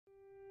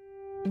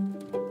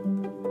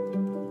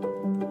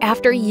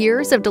After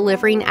years of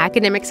delivering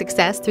academic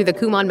success through the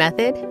KUMON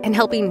method and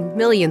helping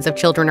millions of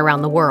children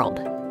around the world,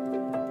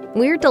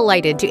 we're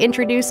delighted to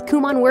introduce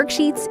KUMON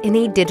worksheets in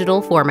a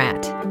digital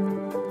format.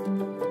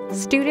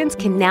 Students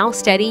can now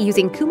study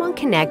using KUMON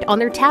Connect on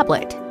their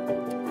tablet.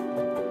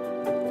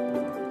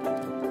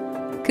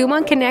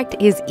 KUMON Connect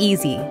is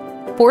easy,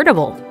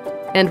 portable,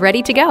 and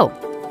ready to go.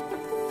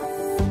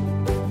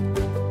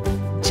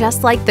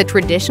 Just like the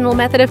traditional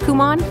method of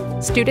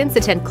KUMON, students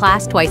attend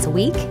class twice a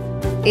week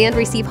and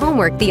receive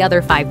homework the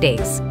other 5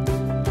 days.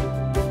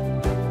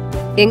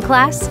 In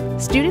class,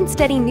 students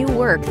study new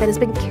work that has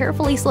been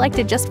carefully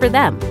selected just for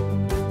them.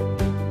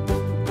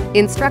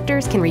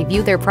 Instructors can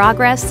review their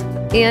progress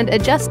and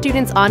adjust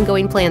students'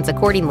 ongoing plans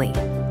accordingly.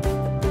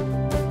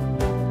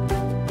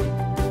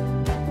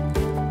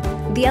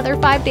 The other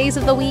 5 days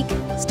of the week,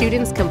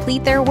 students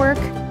complete their work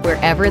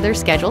wherever their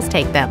schedules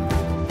take them.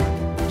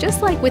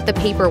 Just like with the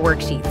paper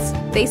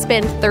worksheets, they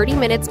spend 30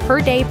 minutes per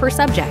day per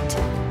subject.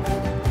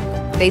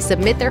 They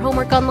submit their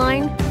homework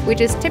online,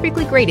 which is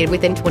typically graded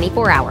within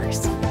 24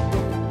 hours.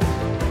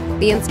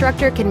 The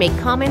instructor can make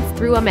comments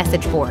through a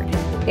message board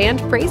and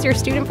praise your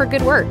student for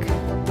good work,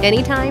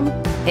 anytime,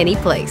 any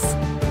place.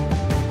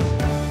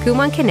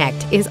 KUMON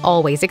Connect is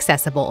always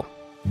accessible.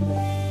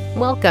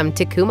 Welcome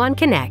to KUMON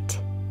Connect.